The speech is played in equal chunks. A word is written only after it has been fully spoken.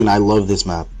And I love this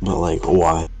map, but like,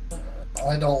 why?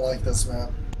 I don't like this map.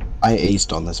 I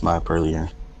aced on this map earlier.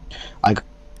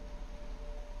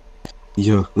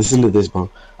 Yo, listen to this, bro.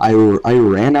 I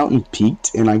ran out and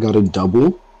peeked, and I got a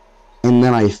double, and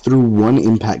then I threw one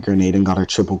impact grenade and got a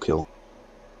triple kill.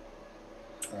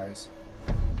 Nice.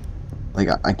 Like,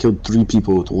 I killed 3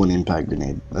 people with 1 impact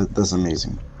grenade. That's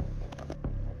amazing.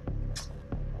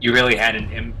 You really had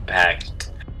an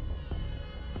impact.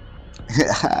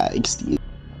 Excuse.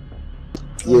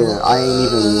 Yeah, I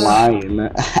ain't even lying.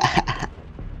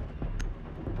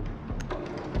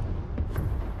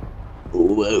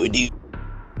 Whoa, dude.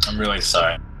 I'm really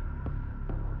sorry.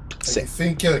 You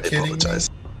think you're kidding me?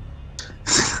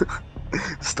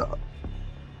 Stop.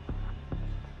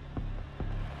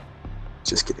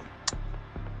 Just kidding.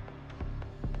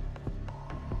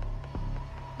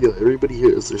 Yeah, everybody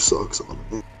here has their socks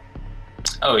on.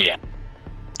 Oh yeah.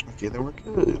 Okay, then we're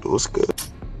good. What's good?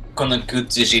 この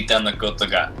靴下のこと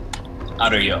があ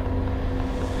るよ。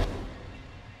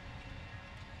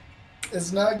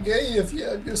It's not gay if you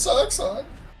have your socks on.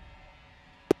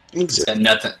 It's got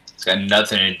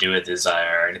nothing to do with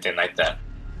desire or anything like that.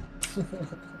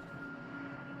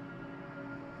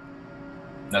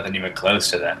 Nothing even close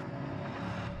to that.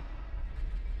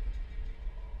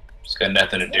 It's got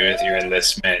nothing to do with your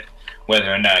enlistment.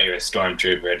 Whether or not you're a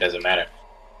stormtrooper, it doesn't matter.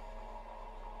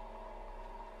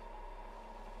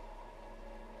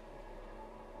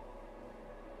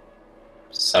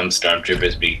 Some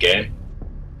stormtroopers be gay.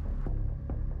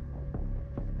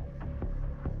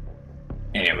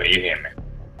 Anyway, you hear me.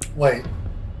 Wait.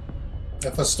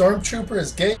 If a stormtrooper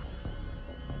is gay,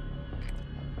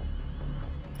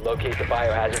 locate the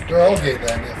biohazard. they're all gay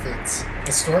then if it's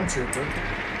a stormtrooper.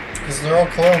 Because they're all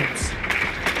clones.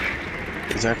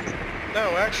 Exactly.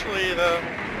 No, actually, the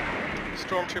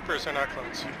stormtroopers are not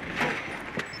clones.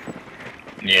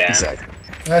 Yeah. Exactly.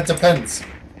 That depends.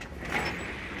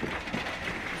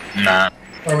 Nah.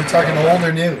 Are we talking old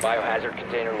or new? Biohazard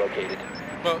container located.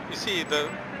 Well, you see, the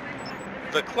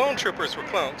clone troopers were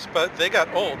clones, but they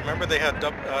got old. Remember, they had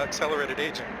accelerated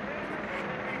aging.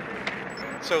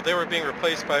 So they were being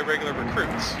replaced by regular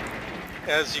recruits,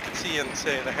 as you can see in,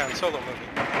 say, the Han Solo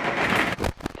movie.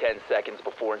 10 seconds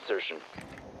before insertion.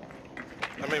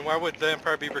 I mean, why would the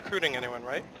Empire be recruiting anyone,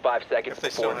 right? 5 seconds If they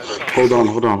before still had insertion.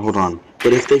 Hold on.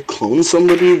 But if they clone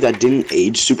somebody that didn't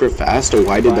age super fast, or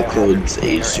why did the clones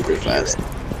age super fast?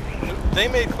 They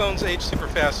made clones age super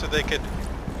fast so they could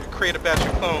create a batch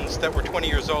of clones that were 20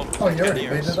 years old. Oh, you already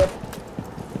made it up?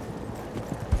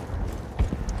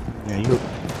 Yeah, you.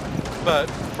 But,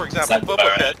 for example, That's Boba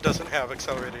about Fett right. doesn't have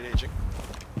accelerated aging.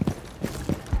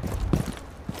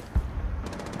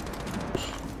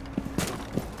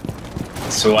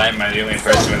 So why am I the only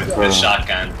person with a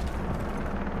shotgun?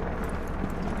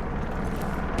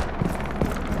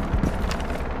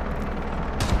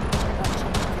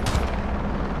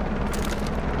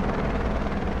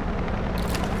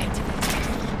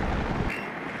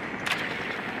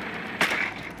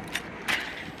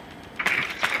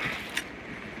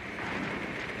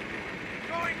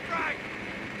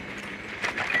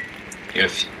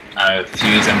 If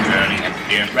fuse I'm droning, I'm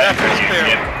doing right for you.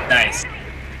 Yep, nice.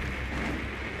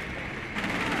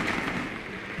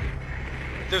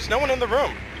 There's no one in the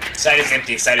room. Side is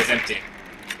empty, side is empty.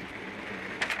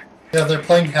 Yeah, they're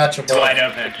playing hatch It's wide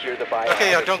above. open. Secure the biohazard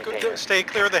Okay, yeah, don't container. go, stay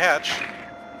clear of the hatch.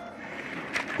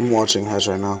 I'm watching Hatch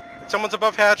right now. Someone's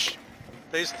above hatch.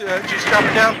 They just drop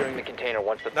it down. Securing the container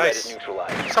once the Nice. threat is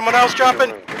neutralized. Someone else drop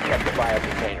it. Protect the bio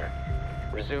container.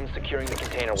 Resume securing the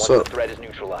container once So- the threat is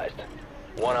neutralized.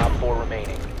 One Op 4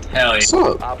 remaining. Hell yeah. What's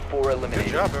up? Op 4 eliminated.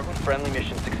 Good job, everyone. Friendly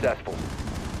mission successful.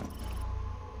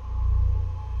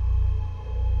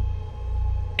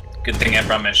 Good thing I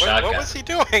brought my shotgun. What was he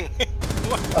doing?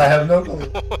 I have no clue.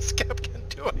 What was Capcan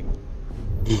doing?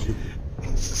 He's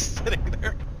just sitting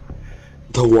there.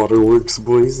 The waterworks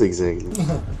boys, exactly.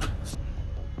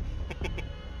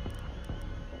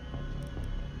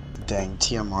 Dang,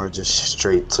 TMR just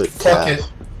straight took Fuck calf.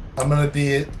 it. I'm gonna be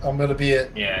it. I'm gonna be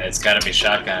it. Yeah, it's gotta be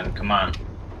shotgun. Come on.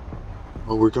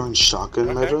 Oh, we're going shotgun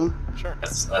Okay. meta? Sure.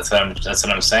 That's what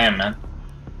I'm saying, man.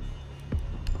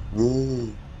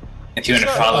 Mm. If you want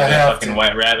to Sure. follow I the have fucking to.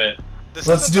 white rabbit. This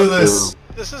Let's isn't do the- this.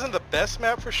 This isn't the best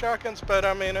map for shotguns, but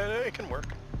I mean, it can work.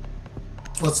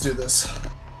 Let's do this.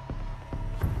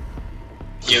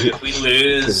 Yeah, if we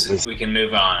lose, we can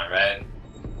move on, right?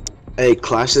 Hey,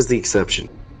 Clash is the exception.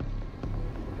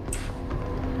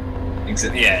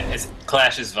 Yeah,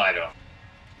 Clash is vital.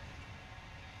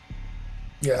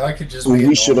 Yeah, I could just be We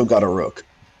it should all. have got a rook.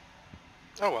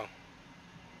 Oh well.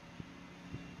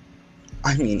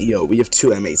 I mean, yo, we have 2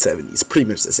 M870s. Pretty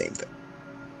much the same thing.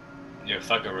 You're a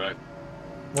fucker, Rook.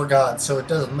 We're God, so it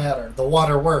doesn't matter. The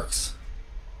water works.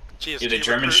 Geez, Dude, the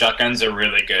German shotguns are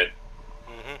really good.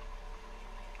 Mm-hmm.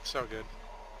 So good.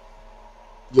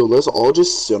 Yo, let's all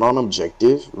just sit on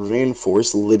objective,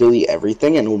 reinforce literally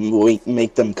everything, and we'll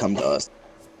make them come to us.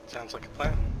 Sounds like a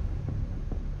plan.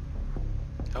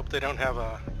 Hope they don't have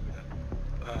a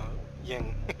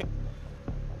Ying.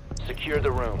 Secure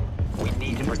the room. We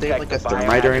need to If they have protect like a the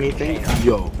thermite or biohazard anything, container.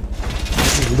 yo,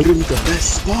 this is literally the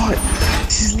best spot.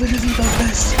 This is literally the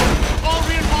best spot. All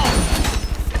reinforced!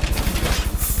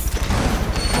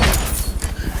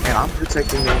 And I'm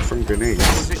protecting them from grenades.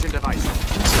 Position device.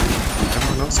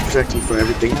 Everyone else protecting from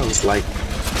everything else. Like,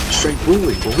 straight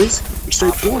bullying, boys.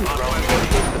 Straight bullying. Throw and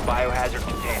the biohazard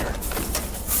container.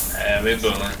 We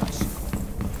bullying.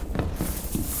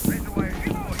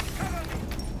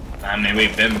 I mean,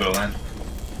 we've been bullying.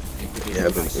 Yeah,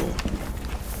 but cool.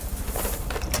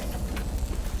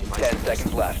 10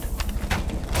 seconds left.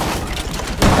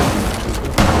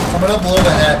 I'm gonna blow the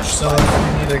hatch, so if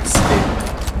you need to escape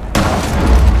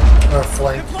or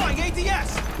flank. Deploying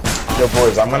ADS! Yo,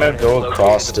 boys, I'm gonna go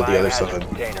across to the other Biohazard side.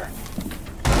 container.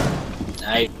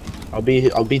 I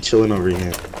I'll be chilling over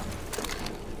here.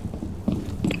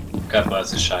 God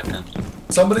bless the shotgun.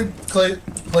 Somebody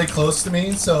play close to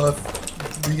me, so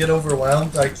if we get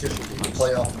overwhelmed, I can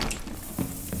play off.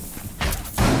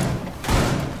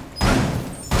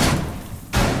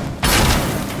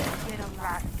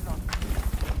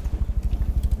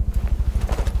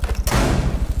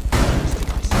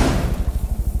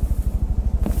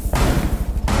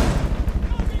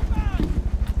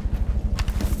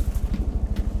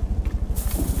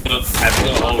 Look, I have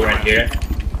a hole right here.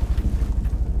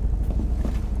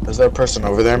 Is there a person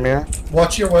over there, Mira?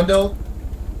 Watch your window.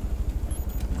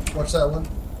 Watch that one.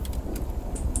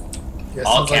 Yeah,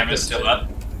 All sounds like cameras this. still up.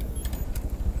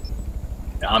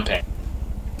 Yeah, I'm paying.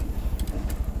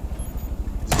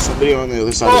 Somebody on the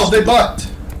other side. Oh, of they bucked!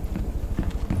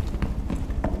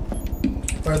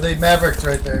 Or they mavericked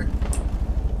right there.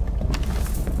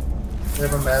 They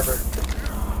have a maverick.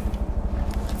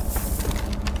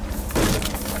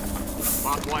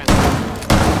 Mark one.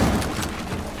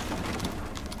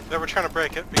 They were trying to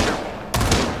break it. Be careful.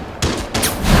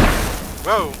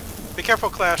 Whoa! Be careful,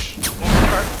 Clash.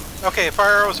 Okay,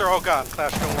 fire arrows are all gone.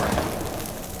 Clash, don't worry.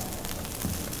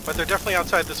 But they're definitely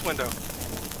outside this window.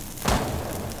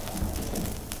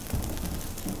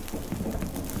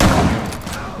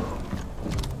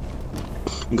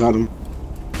 Got him.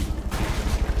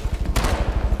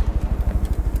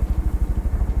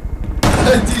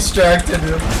 I distracted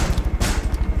him.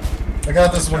 I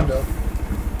got this window.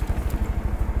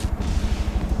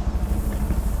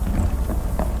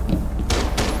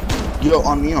 Yo,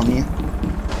 on me, on me.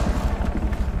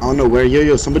 I don't know where.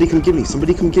 Yo, somebody come get me.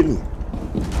 Somebody come get me.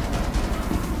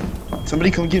 Somebody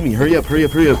come get me. Hurry up, hurry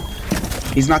up, hurry up.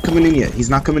 He's not coming in yet. He's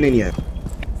not coming in yet.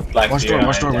 Black Watch deer door,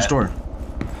 watch on door, that. watch door.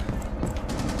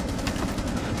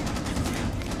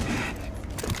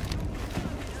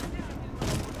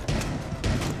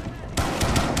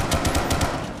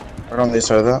 Right on the other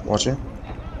side of that. Watch it.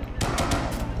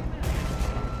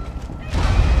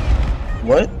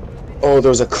 What? Oh, there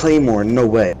was a claymore. No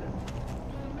way.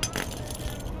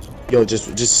 Yo,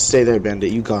 just stay there,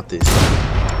 Bandit. You got this.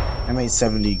 I made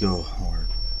 70 go hard.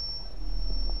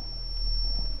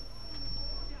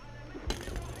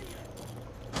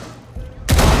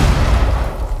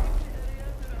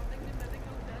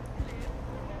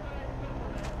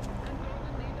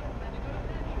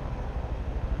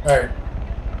 Alright.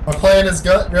 My plan is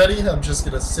ready. I'm just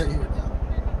gonna sit here now.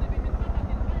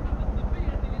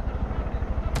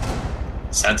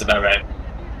 Sounds about right.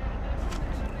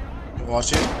 You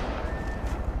watch it?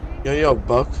 Yo,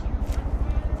 Buck.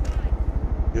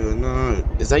 Yo, no.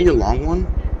 Is that your long one?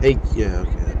 Hey, yeah,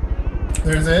 okay.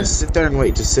 There's Just it. sit there and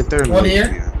wait. Just sit there and One wait. here?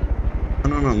 Yeah.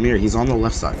 No, Mir. He's on the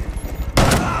left side.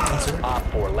 That's it. Op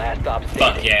 4, last stop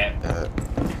Fuck standing. yeah.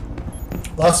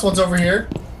 Last one's over here.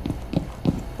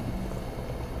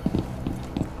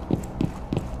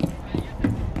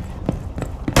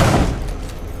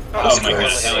 Oh my god,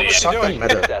 Nice. hell yeah. Shotgun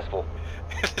meta. Successful.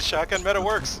 The shotgun meta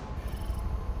works.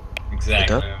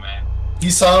 Exactly, Okay. man. He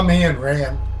saw me and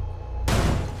ran.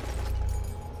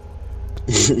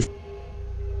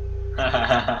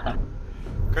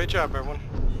 Great job, everyone.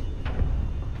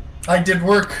 I did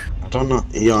work. I don't know.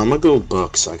 Yo, I'm gonna go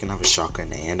Buck so I can have a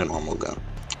shotgun and a normal gun.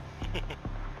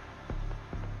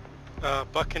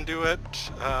 Buck can do it.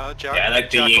 Yeah, I like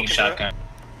the Jocko Ying can do it. shotgun.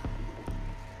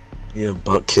 Yeah,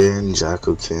 Buck can,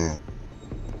 Jacko can.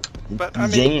 But I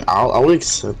mean, Ying, I'll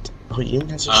accept. Oh, Ying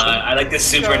has a shotgun. I like the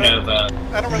supernova.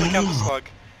 I don't really count the slug.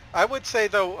 I would say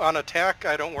though, on attack,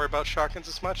 I don't worry about shotguns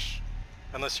as much,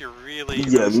 unless you're really.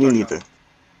 Yeah, really me stuck neither. up.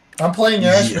 I'm playing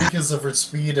Ash Yeah. because of her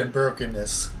speed and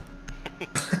brokenness.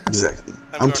 Exactly.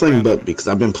 I'm I'm going playing random. Buck because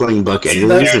I've been playing Buck Okay,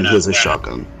 anyways, fair and he has a enough, yeah.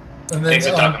 shotgun. And Thanks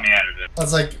for then talking me out of it. I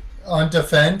was like, on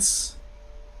defense,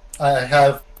 I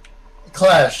have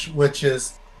Clash, which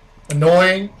is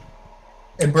annoying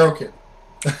and broken.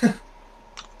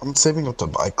 I'm saving up to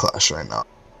buy Clash right now.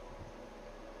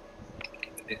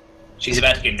 She's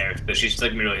about to get nerfed, but she's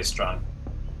like really strong.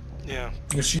 Yeah.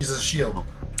 Because she's a shield.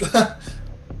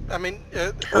 I mean,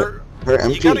 Her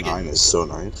you gotta MP9 is so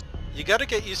nice. you gotta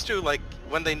get used to, like,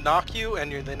 when they knock you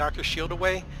and they knock your shield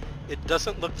away, it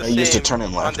doesn't look the I used to same turn it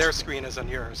on left. their screen as on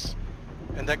yours,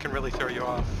 and that can really throw you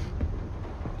off.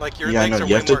 Like your Yeah, I legs know, are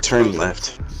you way have to more turn exposed than it left.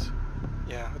 seems.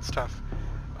 Yeah, it's tough.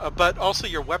 But also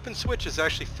your weapon switch is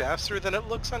actually faster than it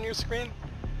looks on your screen.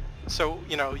 So,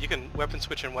 you know, you can weapon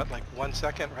switch in what, like 1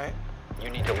 second, right? You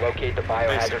need to locate the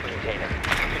biohazard Basically. container. You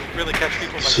can really catch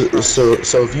people by So, surprise.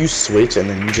 so if you switch and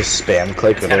then you just spam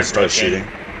click, It's it'll kinda start broken. shooting.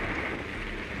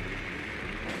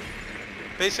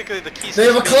 Basically, the key They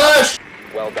have a Clash!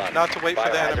 Well done. Not to wait for the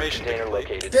Biohazard animation to container complete.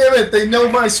 located. Damn it, they know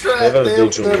my strat! They have a They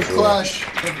vigil have as well. Clash.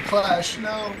 They have a Clash,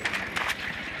 no.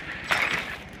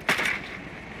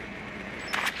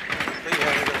 But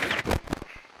yeah,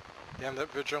 damn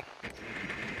that vigil.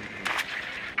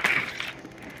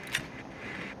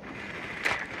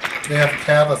 They have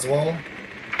Cav as well.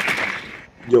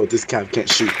 Yo, this Cav can't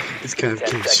shoot. This Cav 10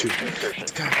 can't seconds shoot. to insertion.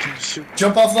 This Cav can't shoot.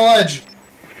 Jump off the ledge!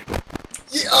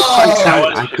 Yeah,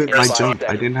 I was couldn't just my jump. I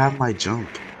seconds. didn't have my jump.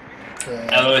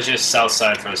 That was just south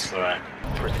side first floor.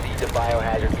 Proceed to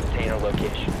biohazard container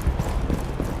location.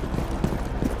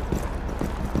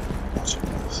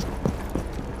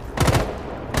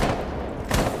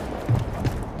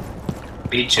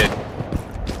 Beach it.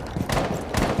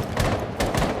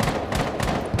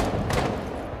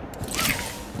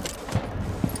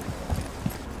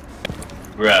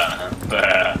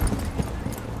 Bruh.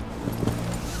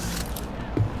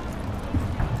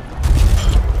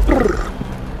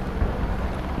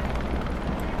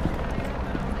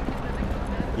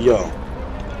 Yo,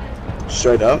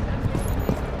 straight up,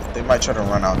 they might try to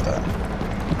run out that.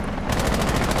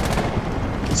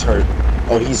 He's hurt.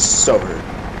 Oh, he's so hurt.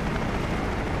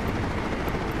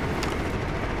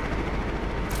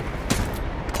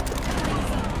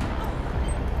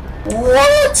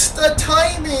 What? The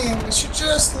timing! She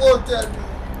just looked at me.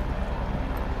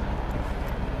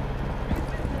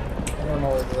 I don't know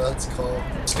what that's called.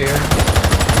 Stare.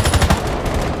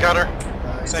 Got her.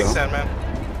 Nice. Thanks, Sandman.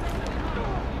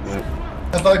 Yep.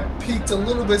 If I peeked a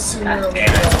little bit sooner, I would Damn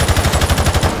have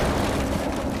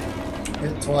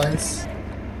hit twice.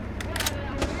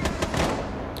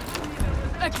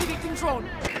 Activating drone.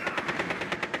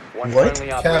 One What?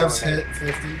 friendly operator Cavs remaining. hit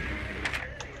 50.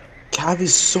 Cav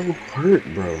is so hurt,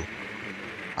 bro.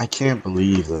 I can't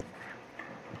believe that.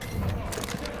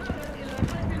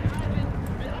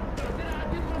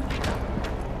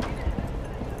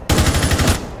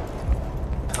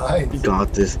 Nice. You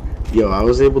got this. Yo, I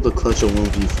was able to clutch a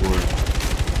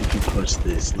 1v4. If you clutch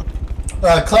this. No.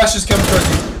 Clash is coming towards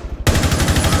you.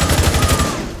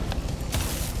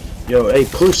 Yo, hey,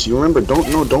 push. You remember?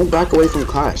 Don't back away from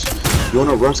Clash. You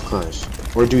wanna rush Clash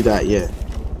or do that? Yeah.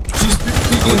 She's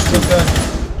peeking into the gun.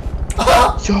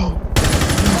 Yo.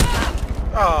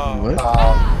 Oh,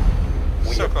 What?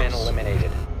 We So have been close.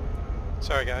 eliminated.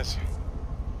 sorry guys.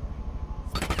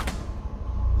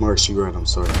 Marks, you right. I'm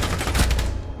sorry.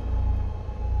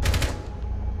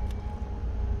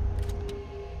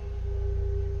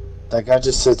 That guy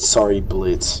just said sorry,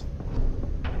 Blitz.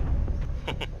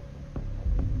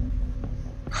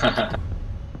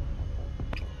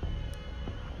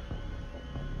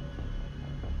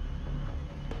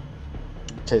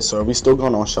 Okay, so are we still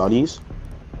going on shotties?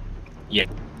 Yeah.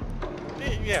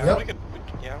 Yeah, Yep. we could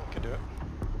do it.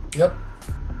 Yep.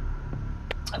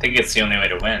 I think it's the only way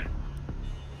to win.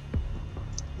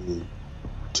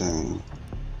 Dang.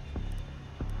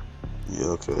 Yeah,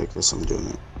 okay, I guess I'm doing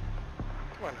it.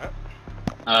 Why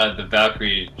not? The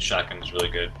Valkyrie shotgun is really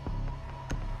good.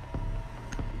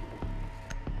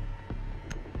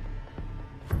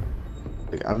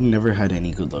 Like, I've never had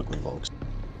any good luck with Volks.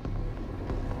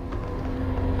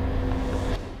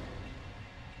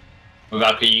 With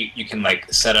Valkyrie, you can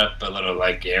like set up a little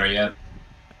like area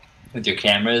with your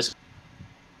cameras.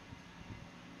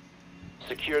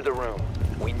 Secure the room.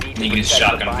 We need to You can protect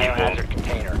the shotgun biohazard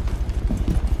container.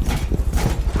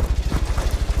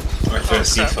 Or throw Oh,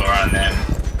 C4 crap. on them.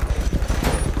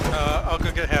 I'll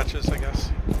go get hatches, I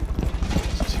guess.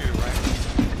 It's 2,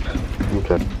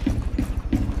 right? Okay.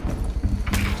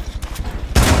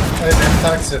 have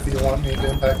impacts if you want me to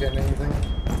impact anything.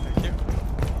 Thank you.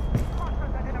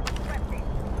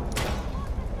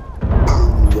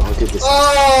 I'll get this.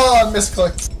 Oh, I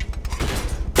misclicked.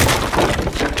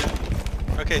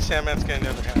 Okay, Sandman's getting the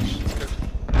other hatch. That's good.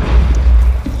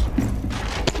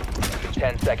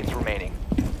 10 seconds remaining.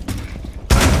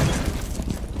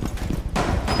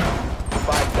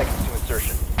 5 seconds to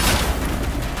insertion.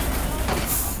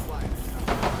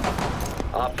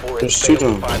 Op 4 There's has two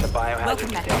failed to down. find the biohazard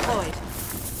Welcome mat container. deployed.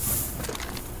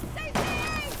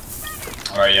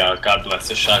 Alright, y'all. God bless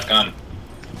the shotgun.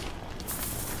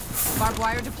 Barbed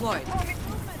wire deployed.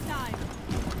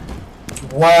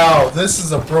 Wow, this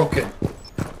is a broken.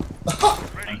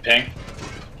 I'm ping.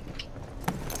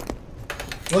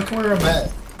 Look where I'm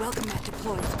at. Welcome mat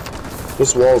deployed.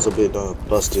 This wall's a bit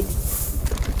busted.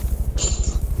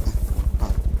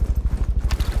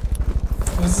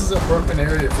 This is a broken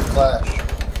area for Clash.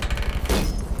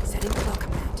 Setting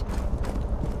welcome mat.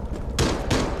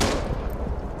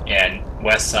 Yeah, and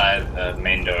west side, the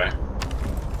main door.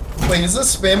 Wait, is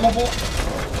this spammable?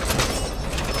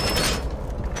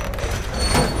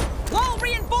 Wall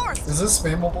reinforced. Is this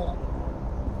spammable?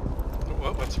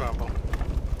 What's wrong?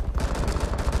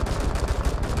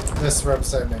 This right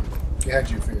beside me. Behind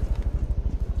you, Fear.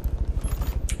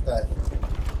 That.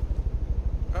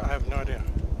 I have no idea.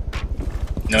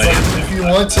 No It's like, idea. if you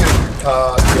want to,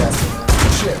 yes.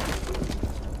 Shit.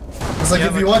 It's like Yeah,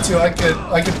 if you want to, I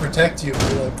could protect you.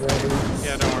 Like, right here.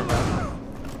 Yeah, don't worry about it.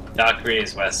 Dockery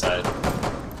is west side.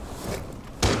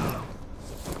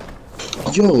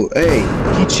 Yo, hey,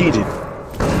 he cheated.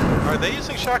 Are they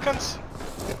using shotguns?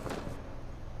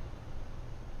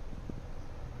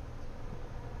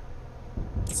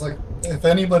 It's like if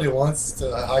anybody wants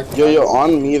to hide. Yo,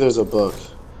 on me there's a book.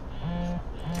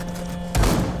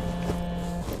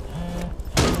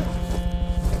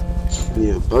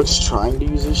 Yeah, Buck's trying to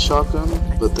use his shotgun,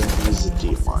 but then he uses a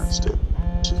DMR instead.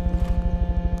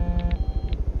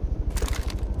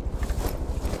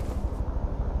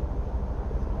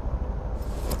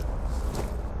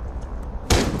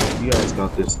 You guys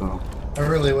got this though. I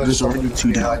really wish There's someone already was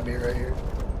two behind me right here.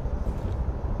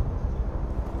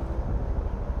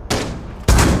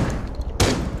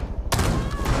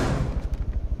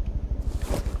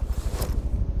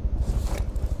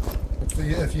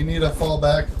 If you need a fall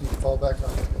back, you can fall back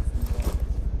on it.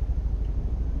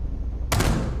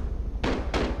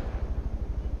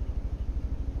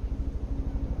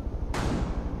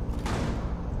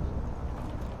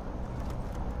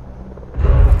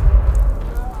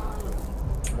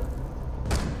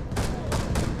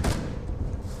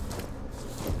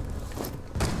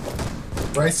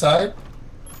 Right side?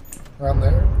 Around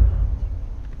there?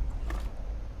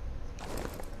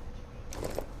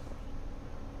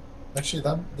 Actually,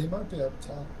 they might be up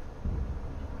top.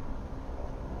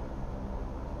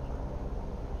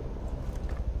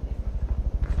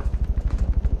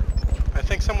 I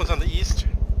think someone's on the east.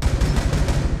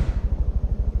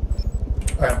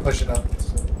 Alright, I'm pushing up.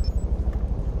 So.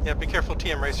 Yeah, be careful,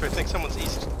 TM Racer. I think someone's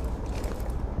east.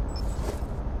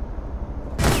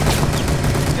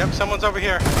 Yep, someone's over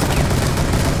here.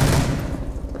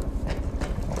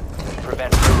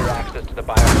 Prevent further access to the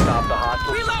bio. Stop the hostiles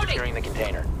from Reloading. securing the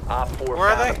container. Op 4 Where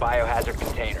are found they? the biohazard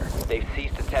container. They've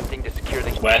ceased attempting to secure the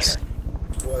container. West.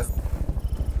 What?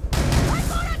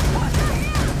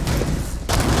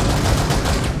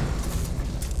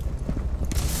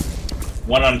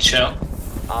 One on chill.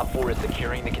 Op 4 is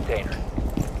securing the container.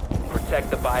 Protect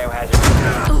the biohazard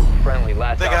container. Friendly,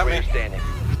 last They got operator me. standing.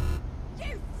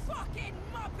 You fucking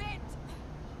muppet!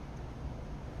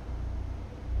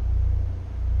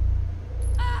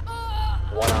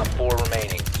 One Op 4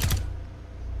 remaining.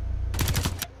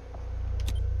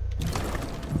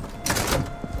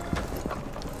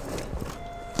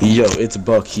 Yo, it's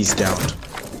Buck, he's downed.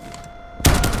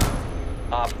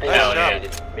 Op 4 Hell yeah.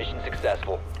 eliminated. Mission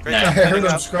successful. Great Nice. job I heard cleaning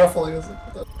him up. scruffling. I was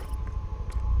like, what the?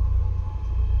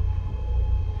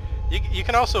 You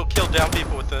can also kill down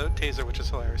people with the taser, which is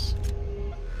hilarious.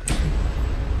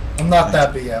 I'm not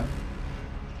that BM.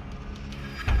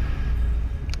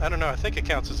 I don't know. I think it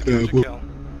counts as a good kill.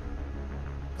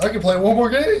 I can play one more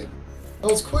game.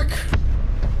 That was quick.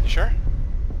 You sure?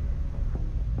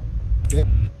 Yeah.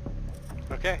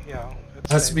 Okay. Yeah.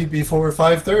 It's Has to be before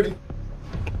 5:30.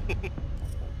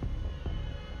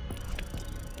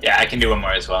 Yeah, I can do one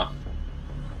more as well.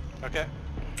 Okay.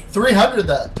 300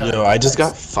 that time. Yo, I just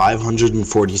got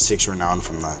 546 renown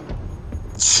from that.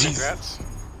 Jeez. Congrats.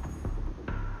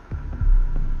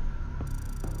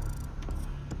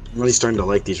 I'm really starting to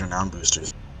like these renown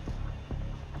boosters.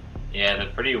 Yeah, they're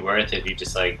pretty worth it if you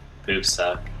just like boob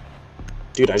suck.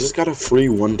 Dude, I just got a free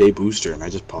 1-day booster and I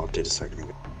just popped it a second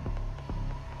ago.